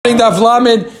Daf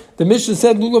Lamed. The Mishnah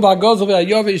said lulav hagazol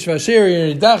v'hayavish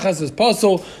v'asher yidachas is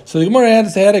pasul. So the Gemara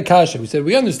had a kasha. We said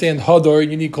we understand hadar,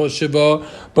 you need kol shiva,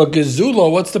 but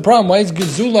gezula, what's the problem? Why does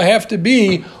gezula have to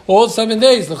be all 7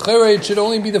 days? L'chera, it should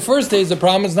only be the first day is the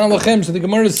problem. It's not lachem. So the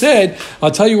Gemara said,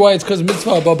 I'll tell you why. It's because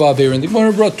mitzvah haba ba'avera. And the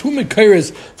Gemara brought two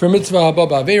mekayres for mitzvah haba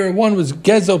ba'avera. One was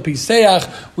gezel piseach.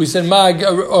 We said mag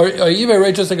or even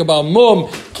right, just like about mum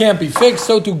can't be fixed.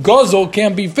 So to gazel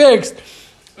can't be fixed.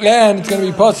 And it's going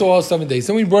to be pasuk all 7 days.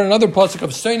 Then we brought another pasuk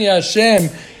of Soni Hashem,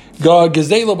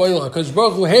 Gezela Ba'ila, because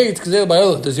Baruch Hu hates Gezela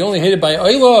Ba'ila. Does he only hate it by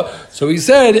Oila? So he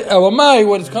said, Elamai,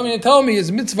 what is coming to tell me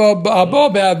is mitzvah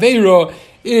haba ba'avera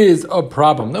is a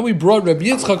problem. Then we brought Rabbi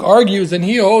Yitzchak argues, and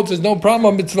he holds there's no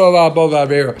problem with mitzvah haba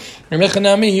ba'avera. Rabbi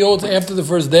Chanami, he holds after the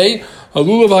first day, a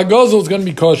lulav hagazol is going to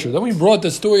be kosher. Then we brought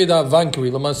the story of the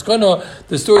Avankari. Lamaskana,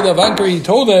 the story of the Avankari, he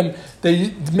told them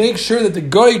they make sure that the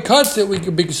guy cuts it. We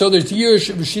could be, so there's years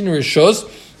Rishina Rishos.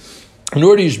 In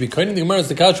order you should be cutting the Gemara is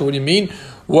the kasha. What do you mean?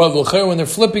 Well, when they're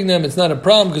flipping them, it's not a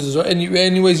problem because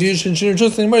anyways you should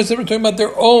just the Gemara said we're talking about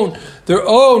their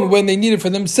own when they need it for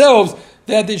themselves.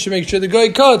 That they should make sure the guy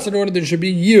cuts in order there should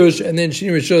be yish and then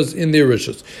shini rishos in their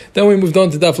rishos. Then we moved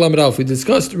on to Daf Lamed Alf. We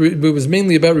discussed it was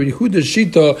mainly about Yehuda's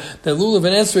shita that lulav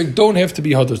and esrog don't have to be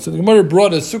hadar. So the Gemara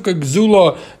brought a sukkah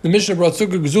gzula. The Mishnah brought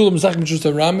sukkah gzula. Mesach Mishus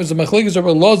Rambam. The Machlekes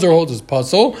Rabbi Lazar holds his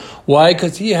puzzle. Why?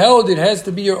 Because he held it has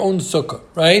to be your own sukkah,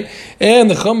 right? And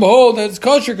the Chum hold that it's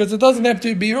kosher because it doesn't have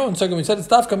to be your own sukkah. We said it's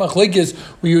Dafka Machlekes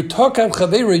where you took out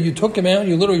chavera, you took him out,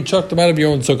 you literally chucked him out of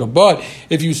your own sukkah. But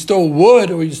if you stole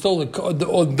wood or you stole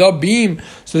the beam,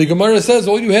 so the Gemara says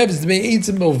all you have is the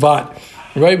me'etzim milvad.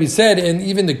 Right, we said, and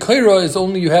even the kaira is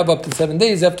only you have up to 7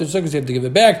 days after sukkahs, you have to give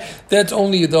it back. That's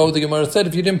only though the Gemara said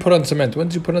if you didn't put on cement.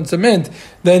 Once you put on cement,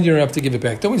 then you don't have to give it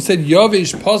back. Then we said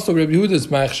yavish pasal Rabbi Yehuda's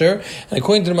machsher, and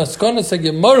according to the Maskana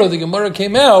Gemara, the Gemara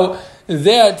came out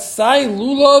that sai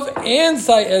lulav and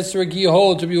sai esrog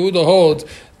holds Rabbi Yehuda holds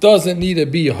doesn't need to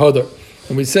be hadar.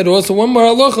 And we said also one more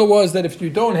halacha was that if you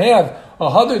don't have a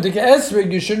hadar to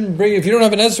esrog, you shouldn't bring. If you don't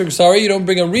have an esrog, you don't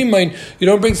bring a remind. You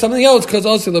don't bring something else because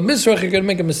also the misrach you're going to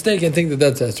make a mistake and think that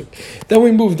that's esrog. Then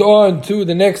we moved on to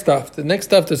the next stuff. The next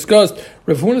stuff discussed.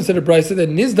 Rav Huna said a brisa that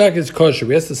nizdak is kosher.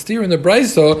 We have to steer in the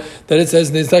brisa that it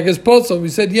says nizdak is posel. We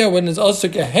said when it's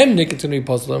asuk a hemnik it's going to be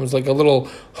posel. It was like a little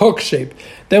hook shape.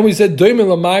 Then we said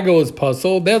doimel lamago is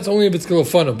posel. That's only if it's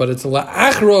gilafana, but it's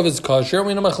la'achro of it's kosher.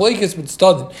 We know machlekes with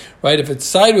student, right? If it's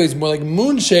sideways, more like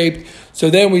moon shaped. So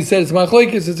then we said it's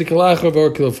machlekes, it's a kilachov or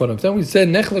kilofonov. Then we said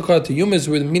nechlekah to yumis,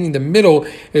 where meaning the middle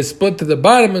is split to the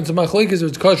bottom, and it's machlekes,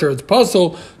 it's kosher, it's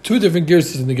puzzle. Two different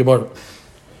gears in the Gemara.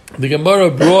 The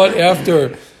Gemara brought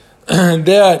after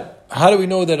that. How do we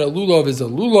know that a lulav is a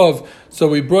lulav? So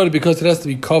we brought it because it has to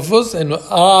be kafus, and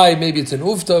maybe it's an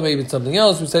ufta, maybe it's something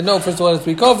else. We said no, first of all it has to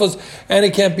be kafus, and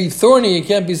it can't be thorny, it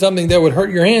can't be something that would hurt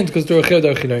your hands because they're a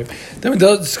cheder. Then we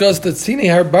discussed that sine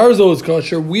har barzo is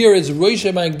kosher, where is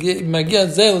roisha magia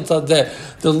zel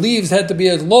tzadeh. The leaves had to be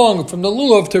as long from the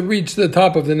lulav to reach the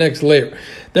top of the next layer.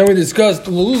 Then we discussed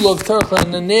the lulav tercha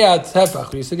and the neat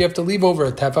tefach. You said you have to leave over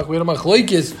a tefach. We had a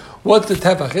machlekes. What's the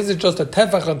tefach? Is it just a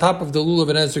tefach on top of the lulav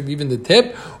and esrog, even the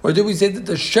tip, or do we say that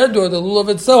the shedor, the lulav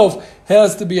itself,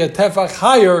 has to be a tefach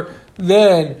higher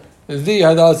than the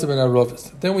hadasim and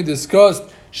arovas? Then we discussed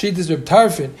Shittas Reb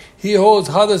Tarfon. He holds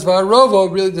hadas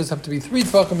v'arova really does have to be 3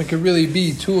 tefachim. It could really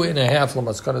be 2.5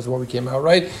 lamaskana is what we came out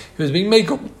right. He was being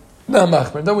makel.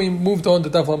 Then we moved on to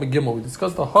Daf Lamed Gimel. We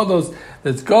discussed the hados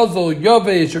that's gazel,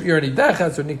 yavesh, or irani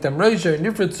dachas, or niktam reisha, or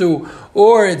nifritzu,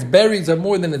 or its berries are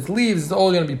more than its leaves. It's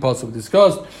all going to be possible. We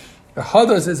discussed the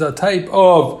hados is a type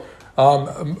of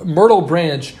myrtle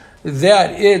branch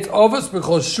that it's avos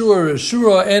b'chol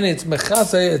shura, and it's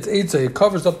mechasa, it's eitza, it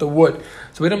covers up the wood.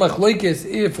 So we don't machlekes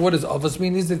if what does avos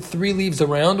mean? Is it 3 leaves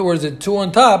around, or is it 2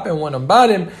 on top and 1 on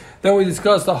bottom? Then we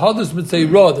discussed the hados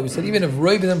mitzay raw. That we said even if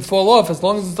roiv of them fall off, as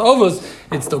long as it's avos,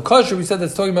 it's still kosher. We said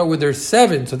that's talking about where there's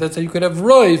 7, so that's how you could have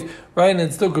roiv, right? And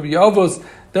it still could be avos.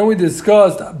 Then we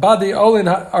discussed badi olin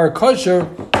are kosher,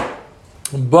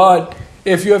 but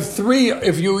if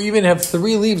you even have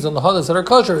 3 leaves on the hadas that are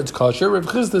kosher, it's kosher. Rav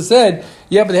Chisda said,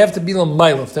 but they have to be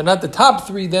l'mayla. If they're not the top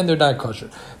 3, then they're not kosher.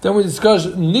 Then we discussed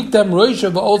nikdam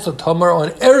roisha also tamar on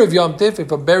erev yom tif.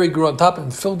 If a berry grew on top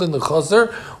and filled in the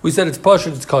chaser, we said it's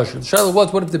kosher. It's kosher. The shaila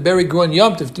was, what if the berry grew on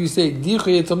yom tif? Do you say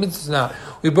dicha yitzal mitzvah? Now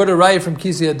we brought a riot from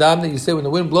Kisi Adam that you say when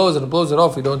the wind blows and it blows it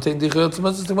off, we don't take dicha yitzal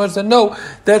mitzvah. The said no,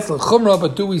 that's l'chumra.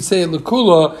 But do we say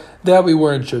l'kula? That we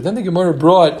weren't sure. Then the Gemara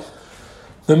brought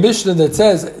The Mishnah had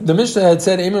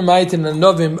said, "Emer maitin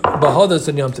anovim bahadas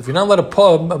and Yom Tov." You're not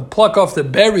allowed to pluck off the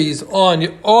berries on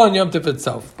Yom Tov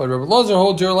itself. But Rabbi Lozer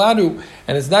holds you're allowed to,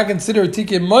 and it's not considered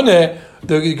tikkun moneh.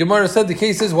 The Gemara said the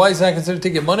case is why it's not considered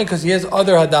tikkun moneh because he has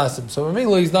other hadassim. So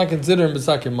immediately he's not considered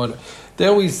b'sakim moneh.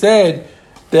 Then we said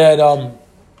that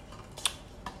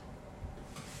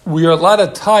we are allowed to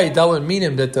tie. That would mean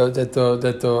him that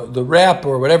the wrap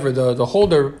or whatever the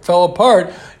holder fell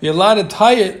apart. You're allowed to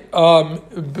tie it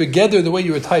together the way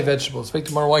you would tie vegetables. Like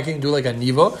tomorrow, why can't you do like a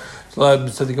niva?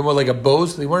 So they come out like a bow.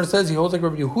 So the Gemara says he holds like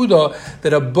Rabbi Yehuda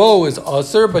that a bow is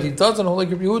aser, but he doesn't hold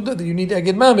like Rabbi Yehuda that you need to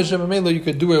get mamish and mamela. You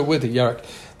could do it with a yark.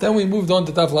 Then we moved on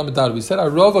to Taf Lamed. We said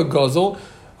Arava Gazel.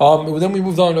 Then we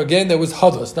moved on again. There was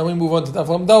Hadas. Now we move on to Taf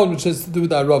Lamed Daled, which has to do with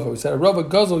Arava. We said Arava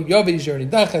Gazel Yavish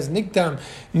Nidachas Niktam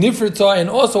Nifrita, and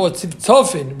also a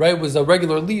Tzivtzofin, right, was a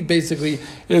regular lead. Basically,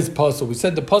 is puzzle. We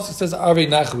said the puzzle says Arve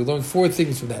Nachal. We learned 4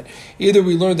 things from that. Either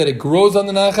we learned that it grows on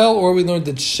the Nachal, or we learned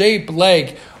it's shaped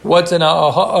like what's in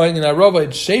Arava.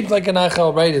 It's shaped like a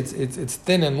Nachal, right? It's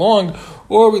thin and long.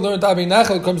 Or we learned Arve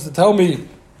Nachal comes to tell me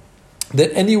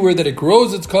that anywhere that it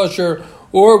grows, it's kosher.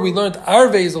 Or we learned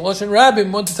Arve is a Lashon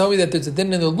Rabbim, want to tell me that there's a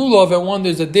din in the Lulav, and one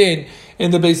there's a din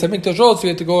in the Beis HaMikdash also, you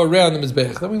have to go around the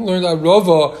Mizbech. Then we learned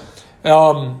Arava,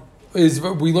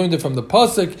 we learned it from the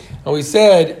Pasuk, and we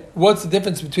said, what's the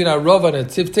difference between Arava and a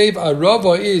Tzivtev?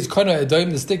 Arava is kind of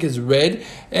the stick is red,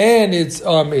 and it's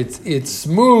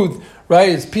smooth, right?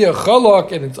 It's Pia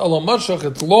Chalak, and it's Alam Mashach,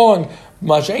 it's long.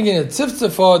 Mashengin and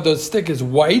Tzivtzefa, the stick is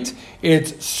white,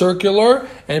 it's circular,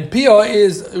 and Pia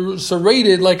is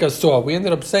serrated like a saw. We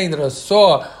ended up saying that a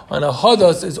saw on a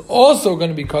hadas is also going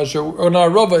to be kosher, or an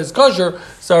arava is kosher.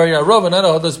 Sorry, arava, not a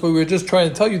hadas, but we were just trying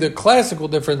to tell you the classical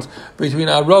difference between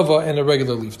arava and a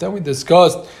regular leaf. Then we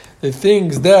discussed the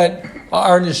things that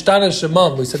are nishtana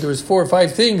shemam. We said there was 4 or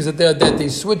 5 things that they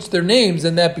switched their names,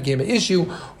 and that became an issue.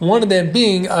 One of them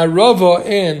being arava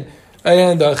and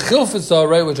a chilfasa,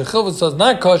 right, which a chilfasa is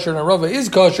not kosher and a rava is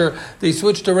kosher. They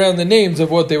switched around the names of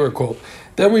what they were called.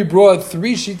 Then we brought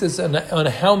 3 shittas on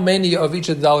how many of each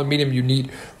of the dollar medium you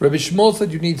need. Rabbi Shmuel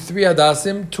said you need 3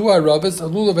 hadasim, 2 aravas, a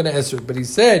lulav, and a esrog. But he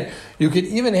said you could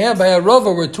even have by a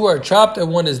rava where 2 are chopped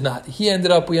and 1 is not. We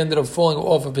ended up falling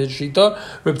off of his shita.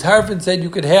 Reb Tarfon said you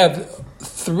could have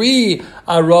 3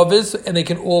 aravas and they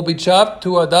can all be chopped,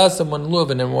 2 hadasim, 1 lulav,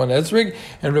 and then 1 esrog.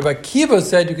 And Rabbi Akiva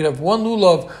said you could have 1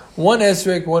 lulav, 1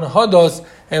 esrog, 1 hadas,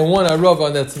 and 1 arava,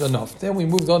 and that's enough. Then we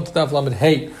moved on to Taf Lamed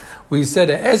Hey. We said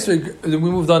esrog. Then we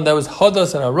moved on. That was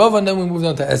hadas and arava, and then we moved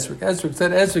on to esrog. Esrog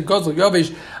said esrog gozel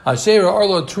yavish asher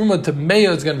arlo truma to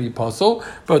meya is going to be possible,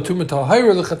 but truma to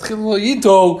higher lechatchil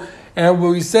yito. And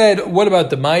we said, what about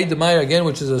the mai? The mai again,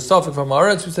 which is a suffix from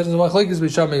Aretz. We said it's machlekes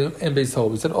b'sham and beis hol.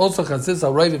 We said also chasis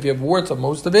alright if you have warts on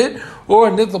most of it, or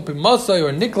nitl b'masay,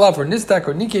 or niklaf, or nistak,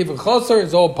 or nikev v'chaser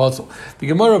is all puzzle. The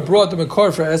Gemara brought the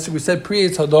makar for esrog. We said pri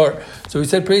eitz hadar. So we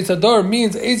said pri eitz hadar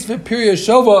means eitz v'piriya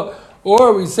shova.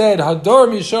 Or we said Hadar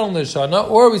Mishal Neshana,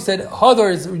 or we said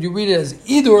Hadar is, you read it as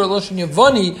Idur Lashon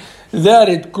Yavani, that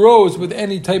it grows with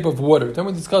any type of water. Then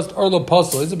we discussed Arlo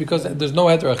Pasal. Is it because there's no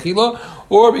Heter Achila,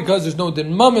 or because there's no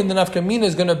Din Mammon? The Nafkamina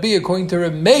is going to be, according to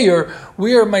Reb Meir,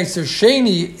 where Meiser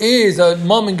Sheni is a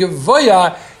Mammon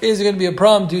Gevaya, is going to be a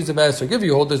problem to use a master. If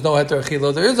you hold there's no Heter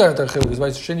Achila, there is a Heter Achila, because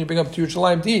Meiser Sheni you bring up to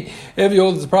Yerushalayim T. If you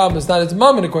hold it's a problem, it's not his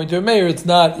Mammon. According to Reb Meir, it's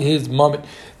not his Mammon.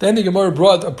 Then the Gemara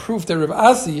brought a proof that Rav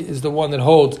Asi is the one that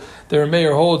holds, that Reb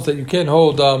Meir holds that you can't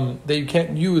hold, that you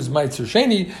can't use Meiser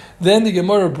Sheni. Then the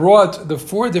Gemara brought the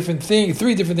 3 different things,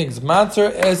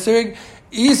 Matzah, Esrog,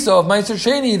 Isa of Meiser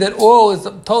Sheni, that all is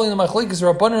telling the Machlekes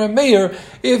Rabbanan and Meir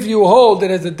if you hold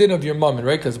it as a din of your mammon,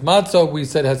 right? Because Matzah we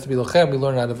said has to be lachem. We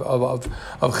learned out of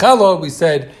Challah. We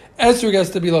said Esrog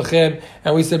has to be lachem,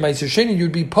 and we said Meiser Sheni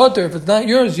you'd be potter if it's not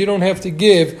yours. You don't have to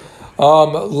give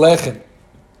lechem.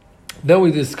 Then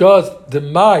we discussed the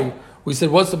mai. We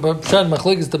said, what's the pshat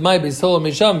machlekes the mai? Beis Hillel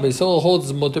Misham. Beis Hillel holds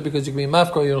the motor because you can be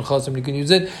mafkar, you don't chasim, you can use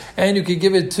it, and you can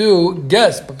give it to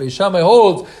guests. But Beis Shammai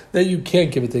holds that you can't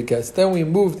give it to guests. Then we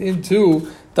moved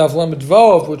into Daf Lamed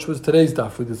Vav, which was today's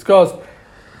daf. We discussed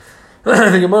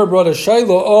the Gemara brought a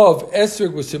shaila of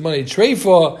esrog with simani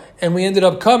treifa, and we ended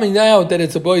up coming out that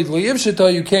it's a boyd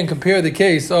liyivshita. You can't compare the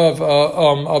case of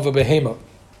a behemoth.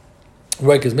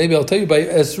 Right, because maybe I'll tell you by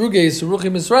esruge suruchi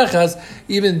misrachas,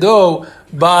 even though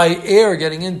by air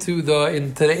getting into the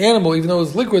animal, even though it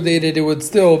was liquidated, it would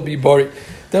still be buried.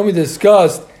 Then we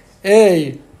discussed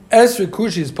esrog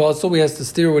kushi is possible. We have to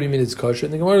steer what do you mean it's kosher.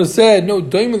 And the Gemara said no,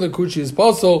 doime kushi is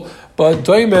possible, but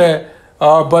doime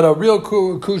but a real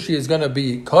kushi is going to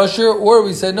be kosher, or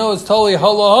we said no, it's totally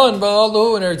halahan, but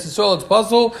halahu and Eretz Yisrael it's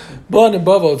possible, but in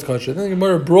Bava it's kosher. Then the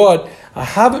Gemara brought a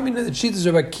havamina that cheetahs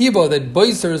of Akiva that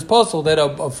boiser is possible, that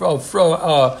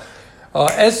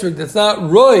esrog that's not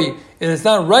roy and it's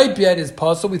not ripe yet is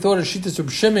possible. We thought of Shittas Reb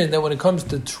Shimon that when it comes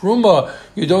to truma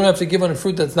you don't have to give on a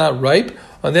fruit that's not ripe.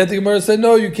 On that the Gemara said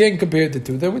no, you can't compare the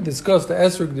two. Then we discussed the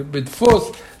esrog, the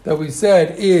bitfus that we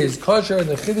said is kosher, and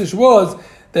the chiddush was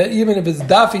that even if it's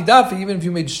dafi, even if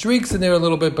you made streaks in there a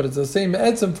little bit, but it's the same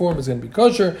etzem form, it's going to be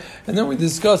kosher. And then we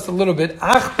discussed a little bit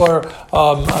achbar,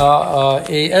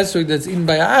 a esrog that's eaten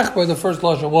by achbar. The first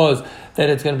lashon was that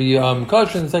it's going to be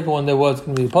kosher, and the second one that was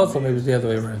going to be apostle. Maybe it's the other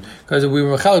way around, because we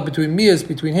were mechalik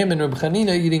between him and Reb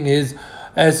Chanina eating his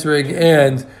esrog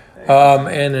and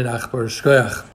an achbar shkoyach.